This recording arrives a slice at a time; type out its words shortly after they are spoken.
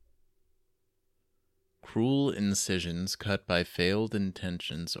cruel incisions cut by failed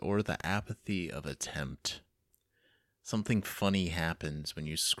intentions or the apathy of attempt. Something funny happens when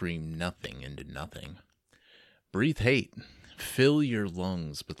you scream nothing into nothing. Breathe hate. Fill your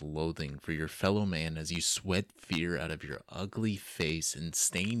lungs with loathing for your fellow man as you sweat fear out of your ugly face and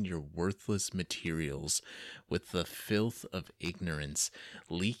stain your worthless materials with the filth of ignorance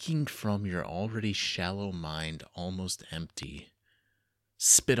leaking from your already shallow mind almost empty.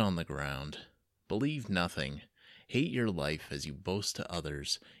 Spit on the ground. Believe nothing. Hate your life as you boast to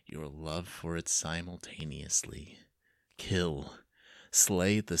others your love for it simultaneously. Kill.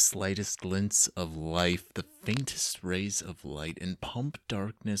 Slay the slightest glints of life, the faintest rays of light, and pump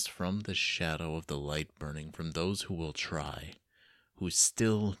darkness from the shadow of the light burning from those who will try, who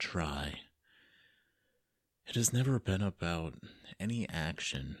still try. It has never been about any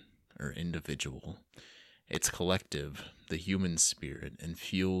action or individual. It's collective, the human spirit, and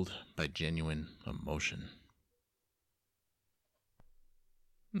fueled by genuine emotion.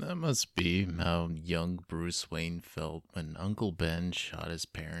 That must be how young Bruce Wayne felt when Uncle Ben shot his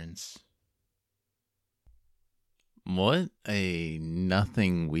parents. What a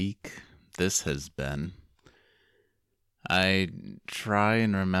nothing week this has been. I try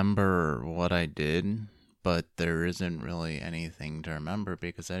and remember what I did, but there isn't really anything to remember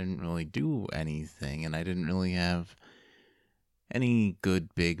because I didn't really do anything and I didn't really have any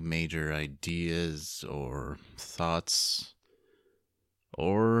good big major ideas or thoughts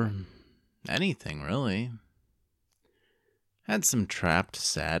or anything really. Had some trapped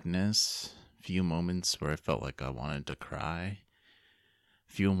sadness, few moments where I felt like I wanted to cry,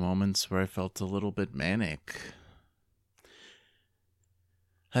 few moments where I felt a little bit manic.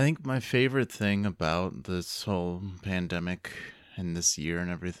 I think my favorite thing about this whole pandemic and this year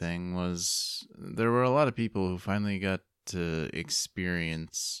and everything was there were a lot of people who finally got to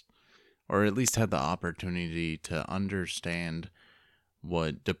experience, or at least had the opportunity to understand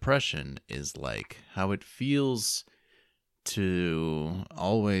what depression is like, how it feels to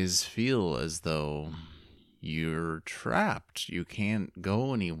always feel as though you're trapped. You can't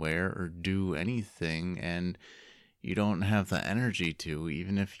go anywhere or do anything, and you don't have the energy to,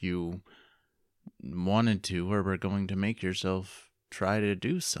 even if you wanted to or were going to make yourself try to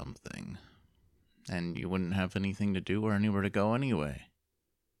do something. And you wouldn't have anything to do or anywhere to go anyway.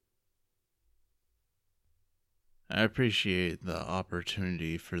 I appreciate the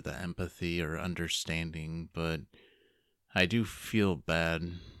opportunity for the empathy or understanding, but I do feel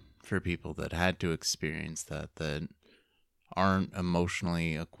bad for people that had to experience that aren't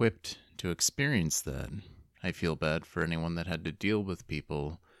emotionally equipped to experience that. I feel bad for anyone that had to deal with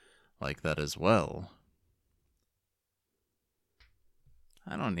people like that as well.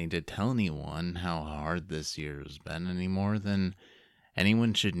 I don't need to tell anyone how hard this year has been any more than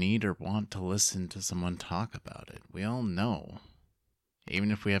anyone should need or want to listen to someone talk about it. We all know.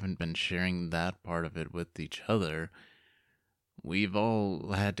 Even if we haven't been sharing that part of it with each other, we've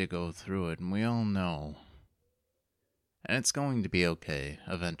all had to go through it, and we all know. And it's going to be okay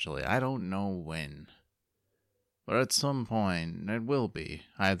eventually. I don't know when. But at some point, it will be.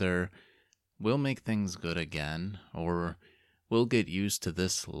 Either we'll make things good again, or we'll get used to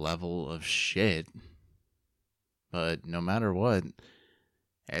this level of shit. But no matter what,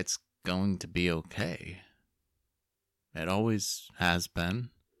 it's going to be okay. It always has been.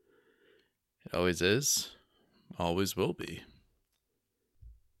 It always is. Always will be.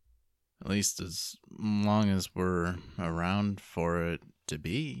 At least as long as we're around for it to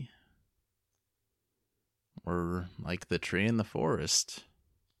be. We're like the tree in the forest.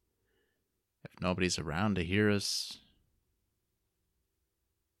 If nobody's around to hear us,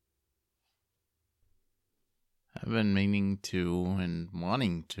 I've been meaning to and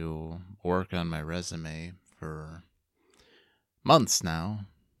wanting to work on my resume for months now.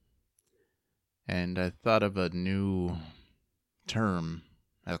 And I thought of a new term,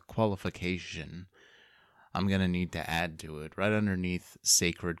 a qualification I'm going to need to add to it. Right underneath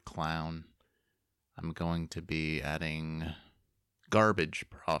Sacred Clown, I'm going to be adding Garbage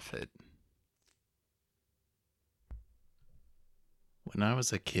Prophet. When I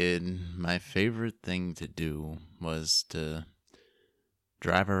was a kid, my favorite thing to do was to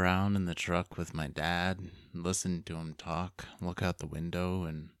drive around in the truck with my dad, listen to him talk, look out the window,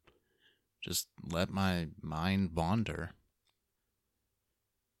 and just let my mind wander.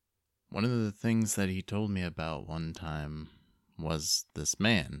 One of the things that he told me about one time was this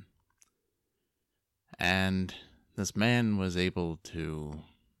man. And this man was able to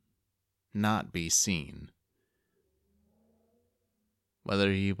not be seen.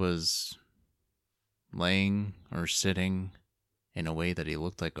 Whether he was laying or sitting in a way that he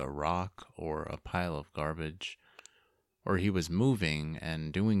looked like a rock or a pile of garbage, or he was moving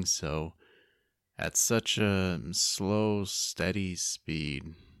and doing so at such a slow, steady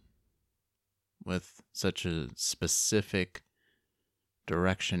speed with such a specific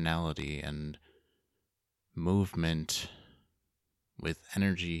directionality and movement with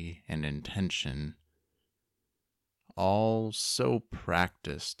energy and intention, all so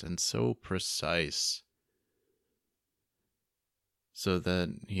practiced and so precise, so that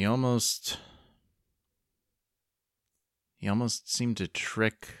he almost seemed to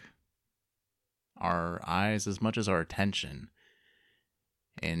trick our eyes as much as our attention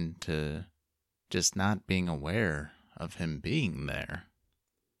into just not being aware of him being there.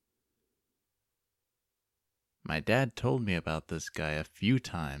 My dad told me about this guy a few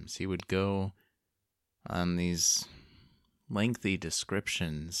times. He would go on these lengthy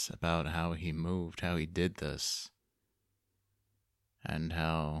descriptions about how he moved, how he did this, and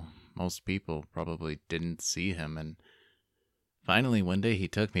how most people probably didn't see him. And finally, one day he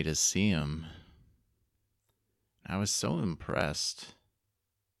took me to see him. I was so impressed.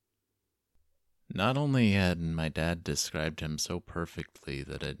 Not only had my dad described him so perfectly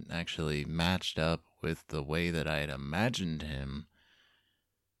that it actually matched up with the way that I had imagined him,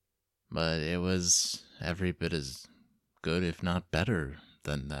 but it was every bit as good, if not better,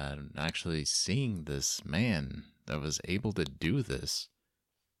 than that. Actually seeing this man that was able to do this.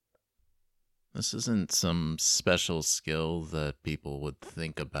 This isn't some special skill that people would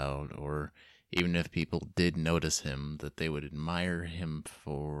think about, or even if people did notice him, that they would admire him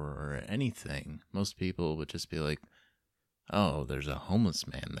for anything. Most people would just be like, oh, there's a homeless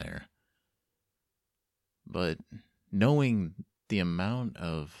man there. But knowing the amount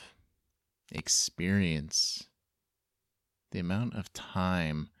of experience, the amount of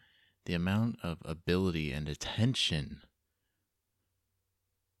time, the amount of ability and attention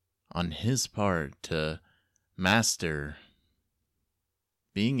on his part to master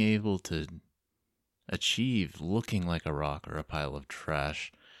being able to achieve looking like a rock or a pile of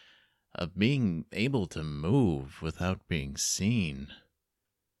trash, of being able to move without being seen.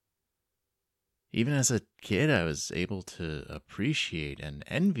 Even as a kid, I was able to appreciate and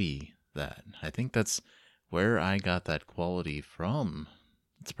envy that. I think that's where I got that quality from.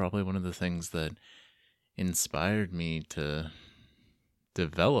 It's probably one of the things that inspired me to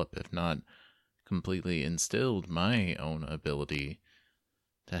develop, if not completely instilled, my own ability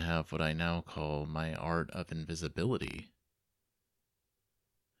to have what I now call my art of invisibility,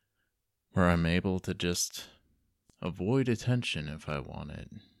 where I'm able to just avoid attention if I want it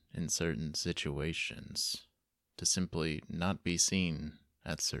in certain situations, to simply not be seen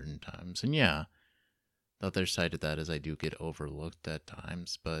at certain times. And yeah, the other side of that is I do get overlooked at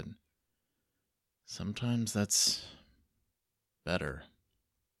times, but sometimes that's better.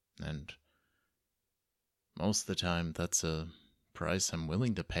 And most of the time, that's a price I'm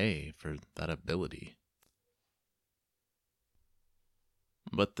willing to pay for that ability.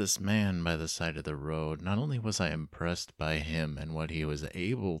 But this man by the side of the road, not only was I impressed by him and what he was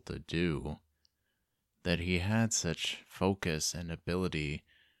able to do, that he had such focus and ability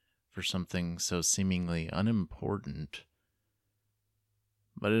for something so seemingly unimportant,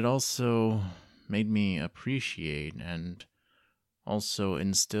 but it also made me appreciate and also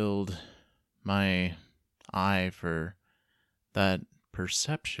instilled my eye for that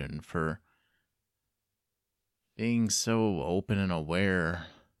perception, for being so open and aware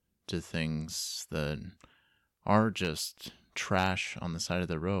to things that are just trash on the side of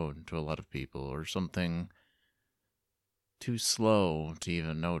the road to a lot of people, or something too slow to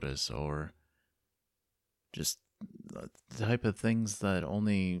even notice, or just the type of things that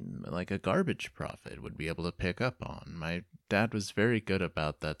only like a garbage prophet would be able to pick up on. My dad was very good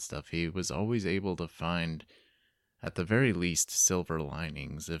about that stuff. He was always able to find, at the very least, silver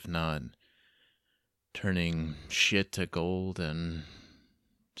linings, if not turning shit to gold and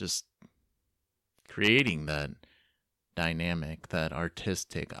just creating that dynamic, that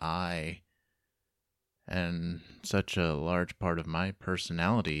artistic eye, and such a large part of my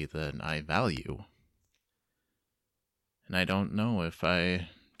personality that I value. And I don't know if I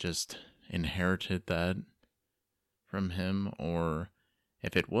just inherited that from him, or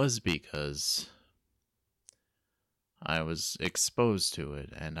if it was because I was exposed to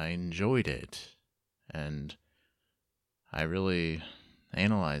it and I enjoyed it, and I really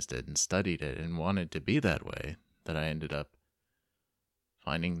analyzed it and studied it and wanted to be that way, that I ended up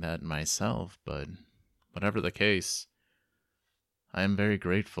finding that myself. But whatever the case, I am very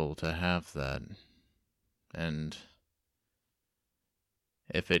grateful to have that. And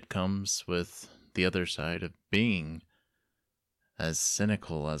if it comes with the other side of being as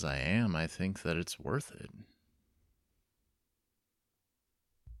cynical as I am, I think that it's worth it.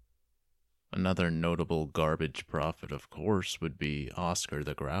 Another notable garbage prophet, of course, would be Oscar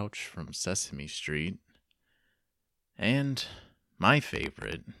the Grouch from Sesame Street. And my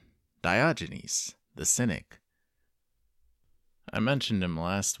favorite, Diogenes, the cynic. I mentioned him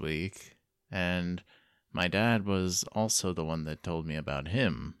last week, and my dad was also the one that told me about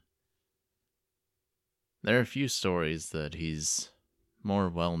him. There are a few stories that he's more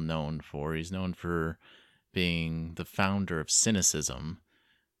well known for. He's known for being the founder of cynicism,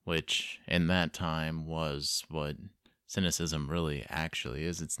 which in that time was what cynicism really actually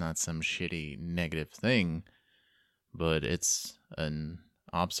is. It's not some shitty negative thing, but it's an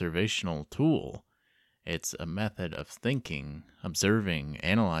observational tool. It's a method of thinking, observing,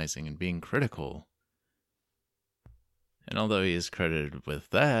 analyzing, and being critical. And although he is credited with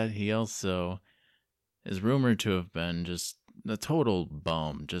that, he also is rumored to have been just a total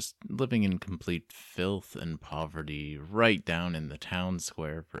bum, just living in complete filth and poverty right down in the town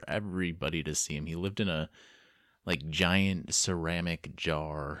square for everybody to see him. He lived in a giant ceramic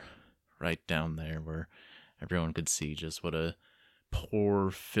jar right down there where everyone could see just what a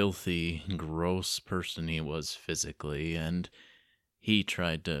poor, filthy, gross person he was physically, and he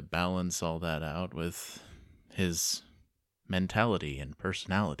tried to balance all that out with his mentality and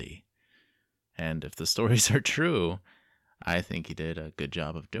personality. And if the stories are true, I think he did a good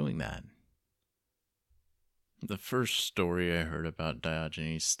job of doing that. The first story I heard about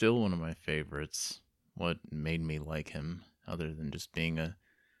Diogenes, still one of my favorites. What made me like him, other than just being a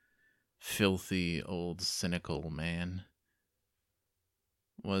filthy, old, cynical man,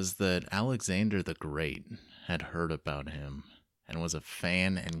 was that Alexander the Great had heard about him and was a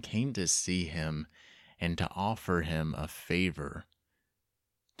fan and came to see him and to offer him a favor,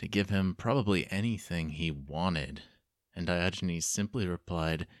 to give him probably anything he wanted. And Diogenes simply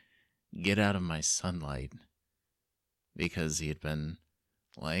replied, "Get out of my sunlight," because he had been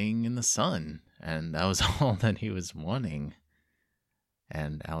laying in the sun, and that was all that he was wanting.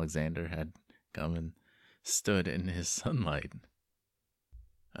 And Alexander had come and stood in his sunlight.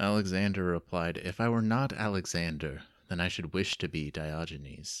 Alexander replied, "If I were not Alexander, then I should wish to be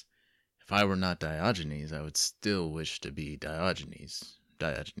Diogenes. If I were not Diogenes, I would still wish to be Diogenes,"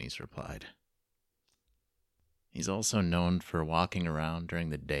 Diogenes replied. He's also known for walking around during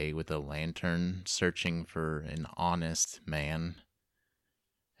the day with a lantern, searching for an honest man.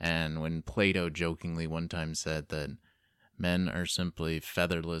 And when Plato jokingly one time said that men are simply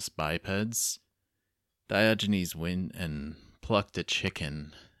featherless bipeds, Diogenes went and plucked a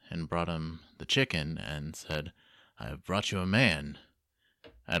chicken and brought him the chicken and said, "I have brought you a man,"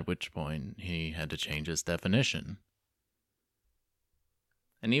 at which point he had to change his definition.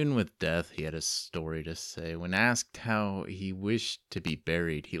 And even with death, he had a story to say. When asked how he wished to be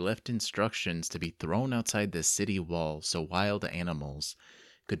buried, he left instructions to be thrown outside the city wall so wild animals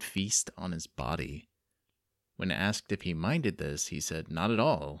could feast on his body. When asked if he minded this, he said, "Not at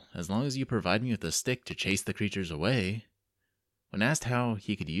all, as long as you provide me with a stick to chase the creatures away." When asked how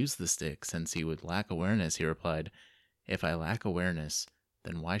he could use the stick since he would lack awareness, he replied, "If I lack awareness,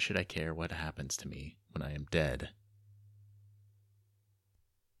 then why should I care what happens to me when I am dead?"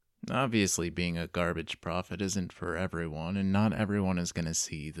 Obviously, being a garbage prophet isn't for everyone, and not everyone is going to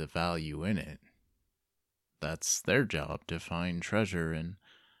see the value in it. That's their job, to find treasure in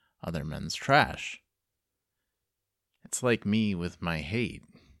other men's trash. It's like me with my hate.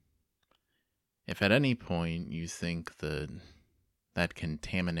 If at any point you think that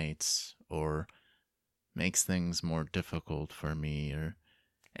contaminates or makes things more difficult for me or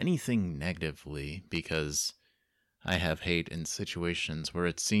anything negatively because I have hate in situations where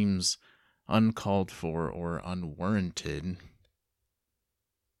it seems uncalled for or unwarranted,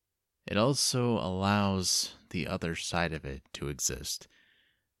 it also allows the other side of it to exist.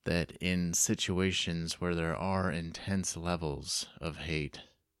 That in situations where there are intense levels of hate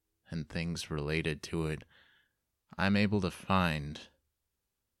and things related to it, I'm able to find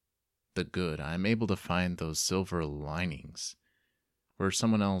the good. I'm able to find those silver linings where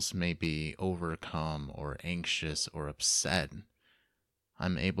someone else may be overcome or anxious or upset.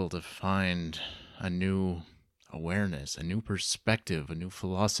 I'm able to find a new awareness, a new perspective, a new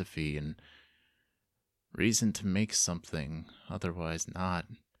philosophy, and reason to make something otherwise not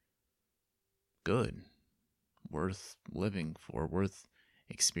good, worth living for, worth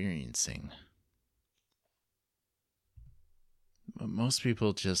experiencing. But most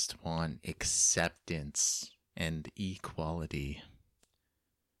people just want acceptance and equality.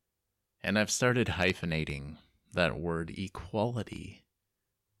 And I've started hyphenating that word equality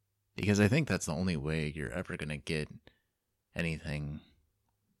because I think that's the only way you're ever going to get anything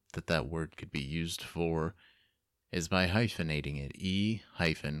that word could be used for is by hyphenating it,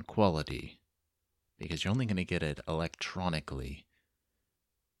 E-quality, because you're only going to get it electronically.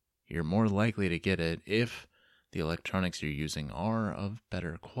 You're more likely to get it if the electronics you're using are of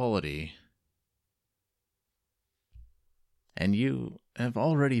better quality. And you have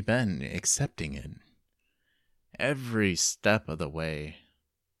already been accepting it. Every step of the way,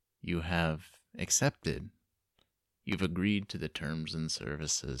 you have accepted. You've agreed to the terms and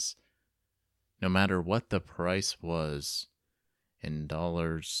services. No matter what the price was in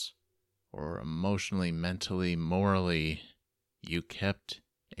dollars or emotionally, mentally, morally, you kept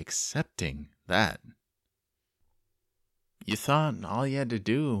accepting that. You thought all you had to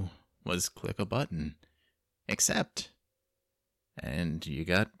do was click a button, accept, and you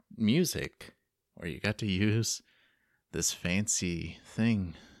got music, or you got to use this fancy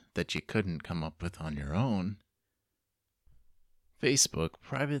thing that you couldn't come up with on your own. Facebook,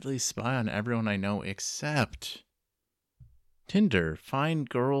 privately spy on everyone I know except Tinder, find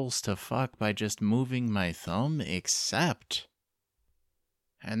girls to fuck by just moving my thumb except.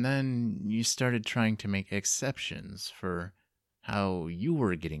 And then you started trying to make exceptions for how you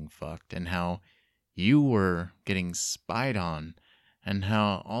were getting fucked and how you were getting spied on and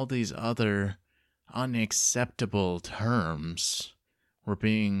how all these other unacceptable terms were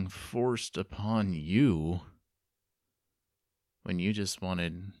being forced upon you when you just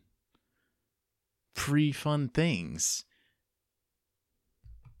wanted free fun things.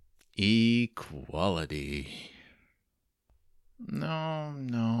 Equality.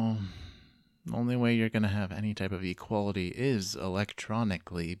 No. The only way you're going to have any type of equality is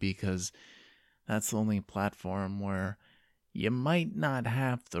electronically, because that's the only platform where you might not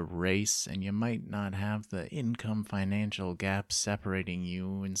have the race and you might not have the income financial gap separating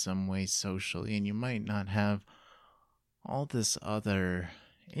you in some way socially, and you might not have all this other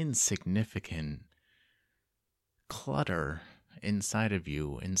insignificant clutter inside of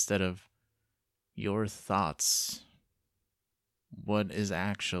you instead of your thoughts. What is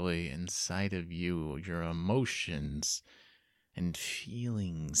actually inside of you, your emotions and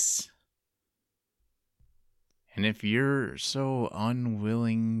feelings. And if you're so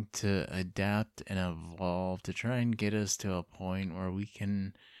unwilling to adapt and evolve to try and get us to a point where we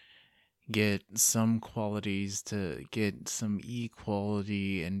can get some qualities to get some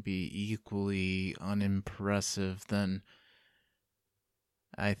equality and be equally unimpressive, then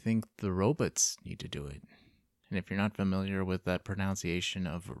I think the robots need to do it. And if you're not familiar with that pronunciation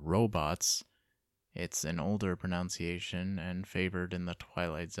of robots, it's an older pronunciation and favored in the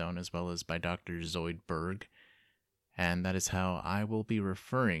Twilight Zone as well as by Dr. Zoidberg. And that is how I will be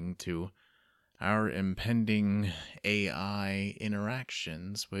referring to our impending AI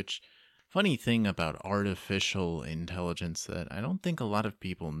interactions, which, funny thing about artificial intelligence that I don't think a lot of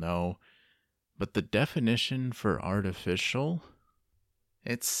people know, but the definition for artificial,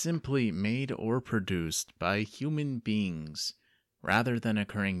 it's simply made or produced by human beings rather than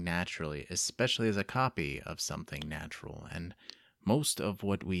occurring naturally, especially as a copy of something natural. And most of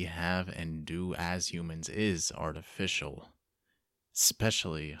what we have and do as humans is artificial,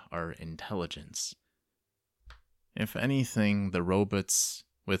 especially our intelligence. If anything, the robots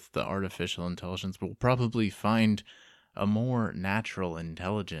with the artificial intelligence will probably find a more natural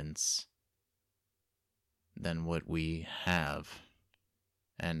intelligence than what we have.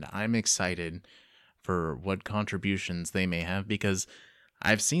 And I'm excited for what contributions they may have, because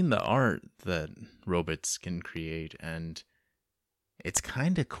I've seen the art that robots can create, and it's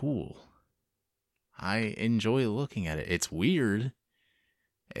kind of cool. I enjoy looking at it. It's weird.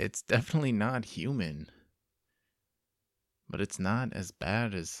 It's definitely not human. But it's not as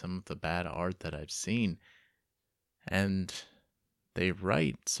bad as some of the bad art that I've seen. And they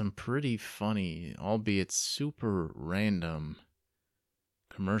write some pretty funny, albeit super random,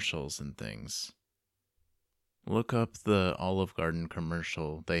 commercials and things. Look up the Olive Garden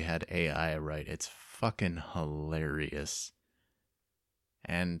commercial they had AI write. It's fucking hilarious.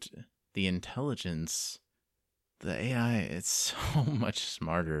 And the intelligence, the AI, it's so much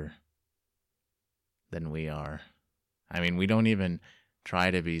smarter than we are. I mean, we don't even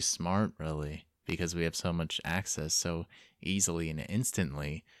try to be smart, really, because we have so much access so easily and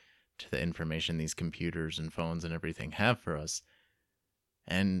instantly to the information these computers and phones and everything have for us.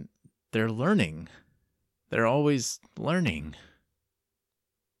 And they're learning. They're always learning.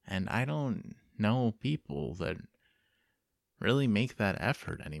 And I don't know people that really make that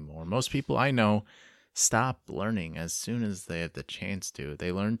effort anymore. Most people I know stop learning as soon as they have the chance to.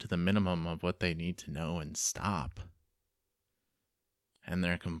 They learn to the minimum of what they need to know and stop. And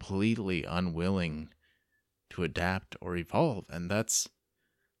they're completely unwilling to adapt or evolve. And that's,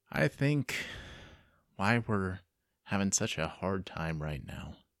 I think, why we're having such a hard time right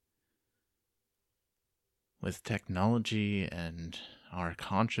now. With technology and our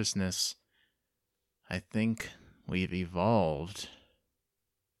consciousness, I think we've evolved,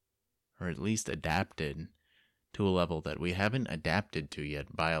 or at least adapted, to a level that we haven't adapted to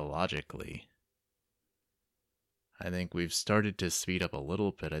yet biologically. I think we've started to speed up a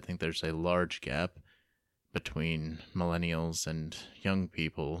little bit. I think there's a large gap between millennials and young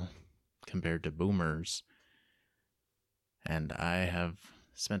people compared to boomers. And I have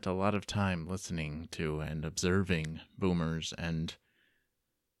spent a lot of time listening to and observing boomers, and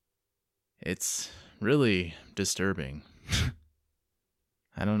it's really disturbing.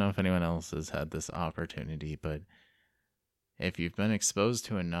 I don't know if anyone else has had this opportunity, but if you've been exposed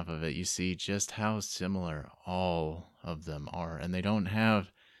to enough of it, you see just how similar all of them are. And they don't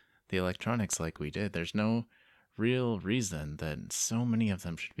have the electronics like we did. There's no real reason that so many of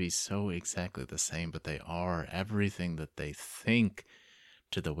them should be so exactly the same, but they are. Everything that they think,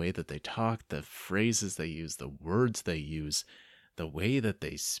 to the way that they talk, the phrases they use, the words they use, the way that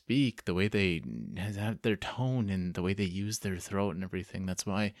they speak, the way they have their tone, and the way they use their throat and everything. That's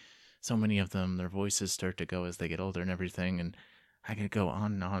why so many of them, their voices start to go as they get older and everything. And I could go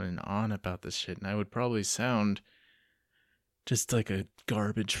on and on and on about this shit, and I would probably sound just like a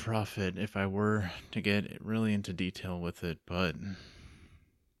garbage prophet if I were to get really into detail with it. But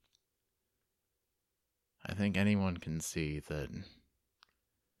I think anyone can see that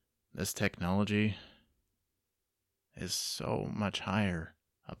this technology is so much higher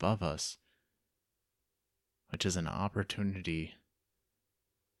above us, which is an opportunity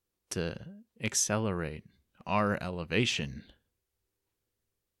to accelerate our elevation.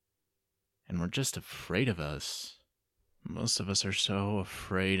 And we're just afraid of us. Most of us are so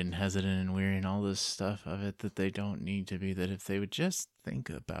afraid and hesitant and weary and all this stuff of it that they don't need to be, that if they would just think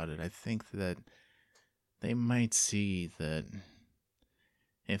about it, I think that they might see that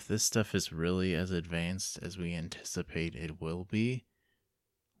if this stuff is really as advanced as we anticipate it will be,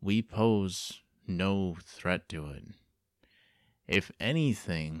 we pose no threat to it. If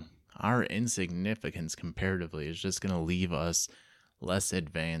anything, our insignificance comparatively is just going to leave us less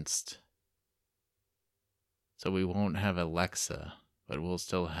advanced. So we won't have Alexa, but we'll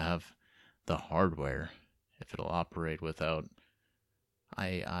still have the hardware. If it'll operate without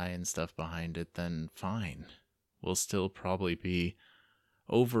AI and stuff behind it, then fine. We'll still probably be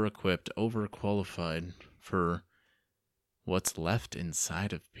over-equipped, over-qualified for what's left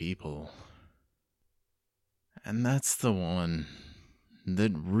inside of people. And that's the one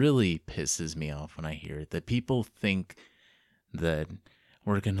that really pisses me off when I hear it, that people think that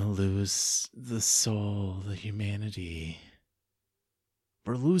we're gonna lose the soul, the humanity.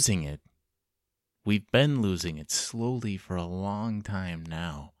 We're losing it. We've been losing it slowly for a long time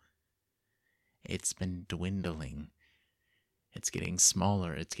now. It's been dwindling. It's getting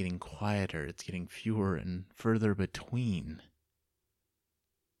smaller, it's getting quieter, it's getting fewer and further between.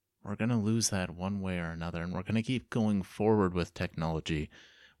 We're going to lose that one way or another, and we're going to keep going forward with technology,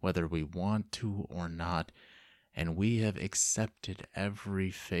 whether we want to or not. And we have accepted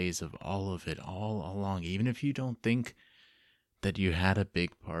every phase of all of it all along, even if you don't think that you had a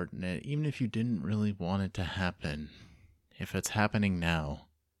big part in it, even if you didn't really want it to happen. If it's happening now,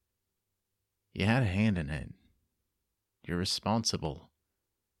 you had a hand in it. You're responsible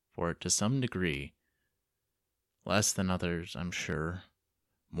for it to some degree. Less than others, I'm sure.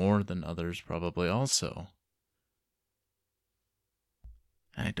 More than others, probably also.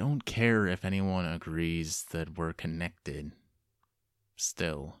 And I don't care if anyone agrees that we're connected.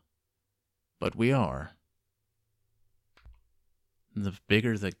 Still. But we are. The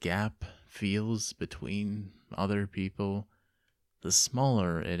bigger the gap feels between other people, the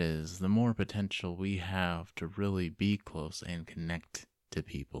smaller it is, the more potential we have to really be close and connect to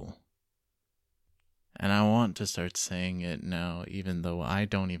people. And I want to start saying it now, even though I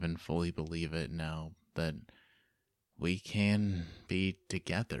don't even fully believe it now, that we can be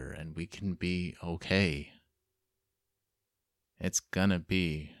together and we can be okay. It's gonna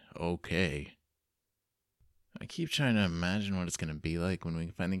be okay. I keep trying to imagine what it's gonna be like when we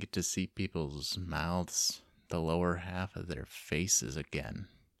finally get to see people's mouths, the lower half of their faces again.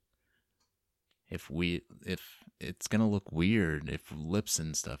 If it's gonna look weird, if lips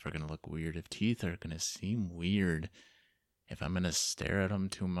and stuff are gonna look weird, if teeth are gonna seem weird, if I'm gonna stare at them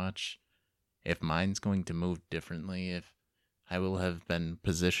too much, if mine's going to move differently, if I will have been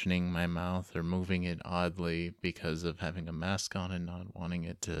positioning my mouth or moving it oddly because of having a mask on and not wanting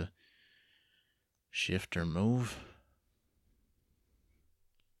it to shift or move.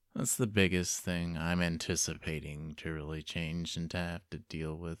 That's the biggest thing I'm anticipating to really change and to have to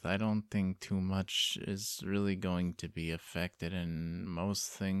deal with. I don't think too much is really going to be affected, and most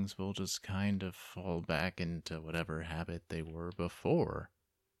things will just kind of fall back into whatever habit they were before.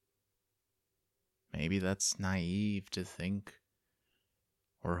 Maybe that's naive to think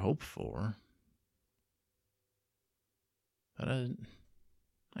or hope for, but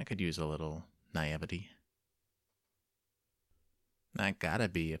I could use a little naivety. That gotta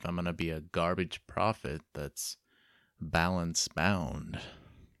be if I'm gonna be a garbage prophet that's balance bound.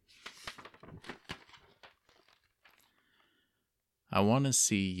 I want to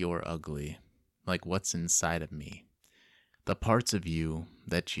see your ugly, like what's inside of me, the parts of you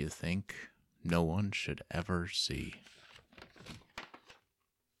that you think no one should ever see.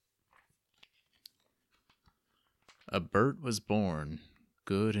 A Bert was born,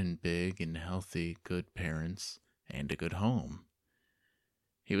 good and big and healthy, good parents, and a good home.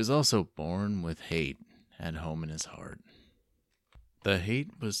 He was also born with hate at home in his heart. The hate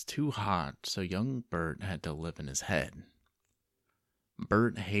was too hot, so young Bert had to live in his head.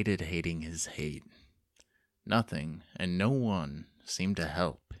 Bert hated hating his hate. Nothing and no one seemed to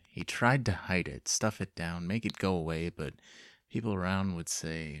help. He tried to hide it, stuff it down, make it go away, but people around would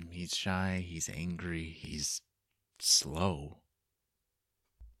say, he's shy, he's angry, he's slow.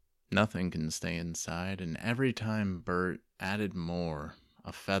 Nothing can stay inside, and every time Bert added more,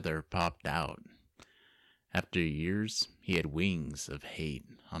 a feather popped out. After years, he had wings of hate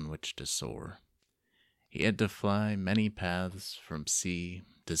on which to soar. He had to fly many paths from sea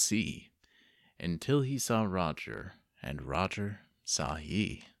to sea, until he saw Roger, and Roger saw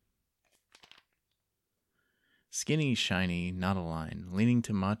he. Skinny, shiny, not aligned, leaning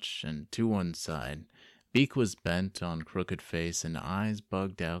too much and to one side, beak was bent on crooked face and eyes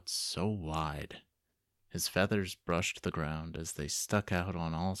bugged out so wide. His feathers brushed the ground as they stuck out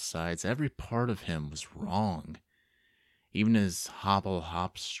on all sides. Every part of him was wrong, even his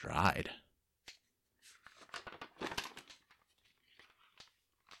hobble-hop stride.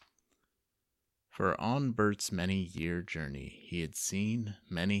 For on Bert's many-year journey, he had seen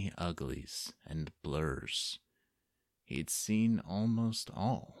many uglies and blurs. He had seen almost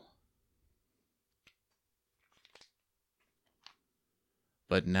all.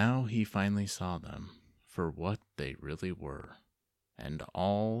 But now he finally saw them for what they really were, and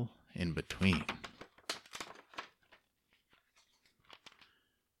all in between.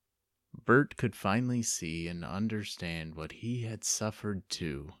 Bert could finally see and understand what he had suffered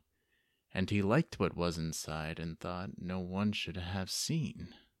too, and he liked what was inside and thought no one should have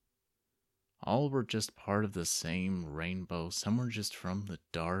seen. All were just part of the same rainbow. Some were just from the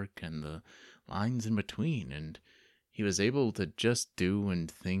dark and the lines in between, and he was able to just do and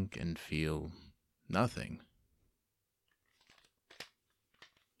think and feel nothing.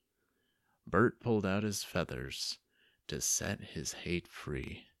 Bert pulled out his feathers to set his hate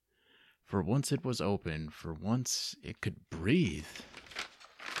free. For once it was open, for once it could breathe.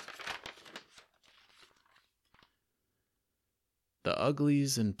 The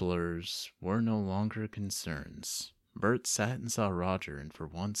uglies and blurs were no longer concerns. Bert sat and saw Roger, and for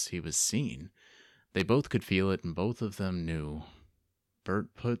once he was seen. They both could feel it, and both of them knew.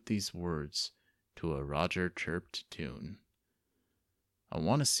 Bert put these words to a Roger chirped tune. I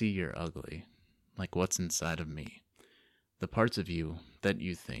want to see your ugly, like what's inside of me. The parts of you that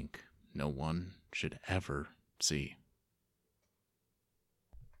you think no one should ever see.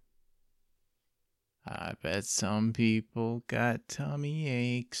 I bet some people got tummy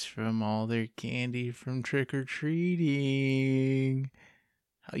aches from all their candy from trick-or-treating.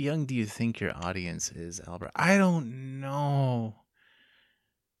 How young do you think your audience is, Albert? I don't know.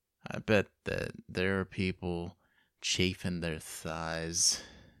 I bet that there are people chafing their thighs,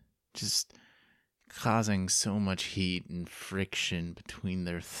 just causing so much heat and friction between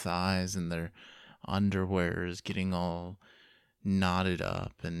their thighs, and their underwear is getting all knotted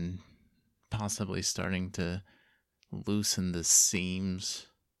up and possibly starting to loosen the seams,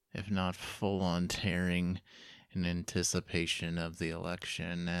 if not full on tearing, in anticipation of the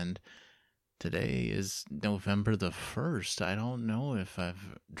election. And today is November the 1st. I don't know if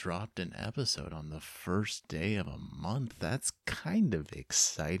I've dropped an episode on the first day of a month. That's kind of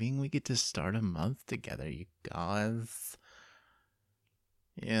exciting. We get to start a month together, you guys.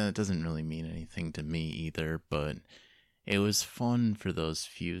 Yeah, it doesn't really mean anything to me either, but it was fun for those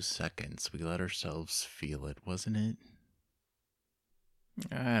few seconds. We let ourselves feel it, wasn't it?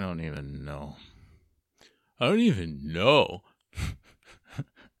 I don't even know.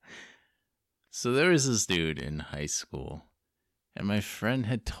 So there was this dude in high school, and my friend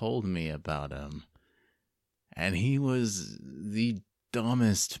had told me about him, and he was the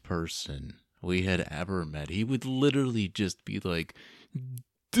dumbest person we had ever met. He would literally just be like,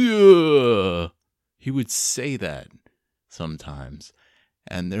 duh. He would say that sometimes.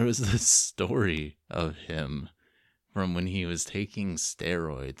 And there was this story of him from when he was taking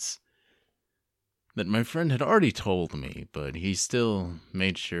steroids that my friend had already told me, but he still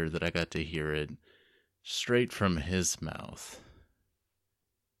made sure that I got to hear it straight from his mouth.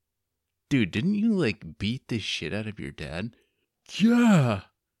 Dude, didn't you, like, beat the shit out of your dad? Yeah.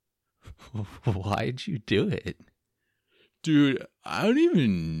 Why'd you do it? Dude, I don't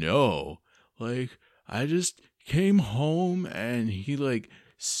even know. Like, I just came home and he, like,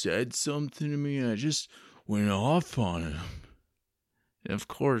 said something to me and I just went off on him. And of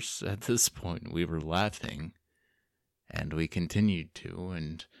course, at this point, we were laughing. And we continued to,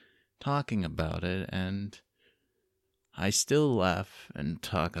 and talking about it, and I still laugh and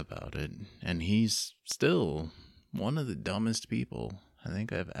talk about it, and he's still one of the dumbest people I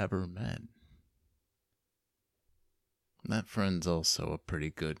think I've ever met. That friend's also a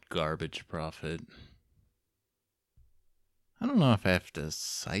pretty good garbage prophet. I don't know if I have to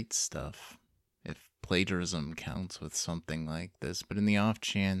cite stuff, if plagiarism counts with something like this, but in the off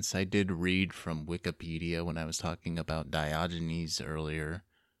chance, I did read from Wikipedia when I was talking about Diogenes earlier.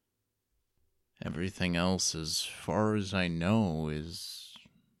 Everything else, as far as I know, is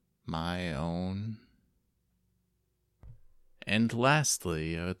my own. And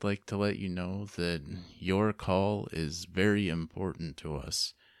lastly, I would like to let you know that your call is very important to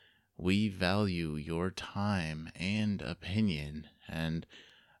us. We value your time and opinion, and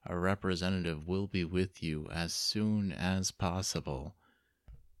a representative will be with you as soon as possible.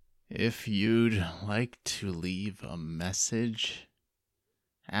 If you'd like to leave a message,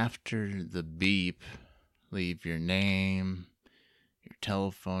 after the beep, leave your name, your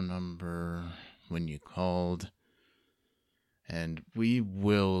telephone number, when you called, and we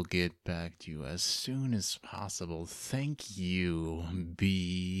will get back to you as soon as possible. Thank you,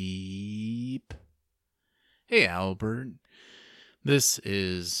 beep. Hey, Albert. This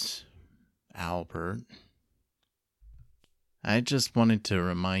is Albert. I just wanted to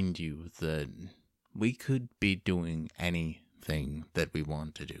remind you that we could be doing anything that we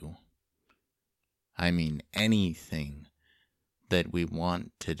want to do. I mean, anything that we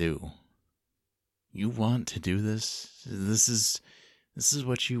want to do. You want to do this? This is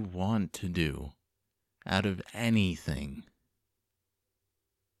what you want to do. Out of anything.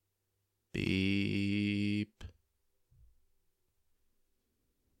 Be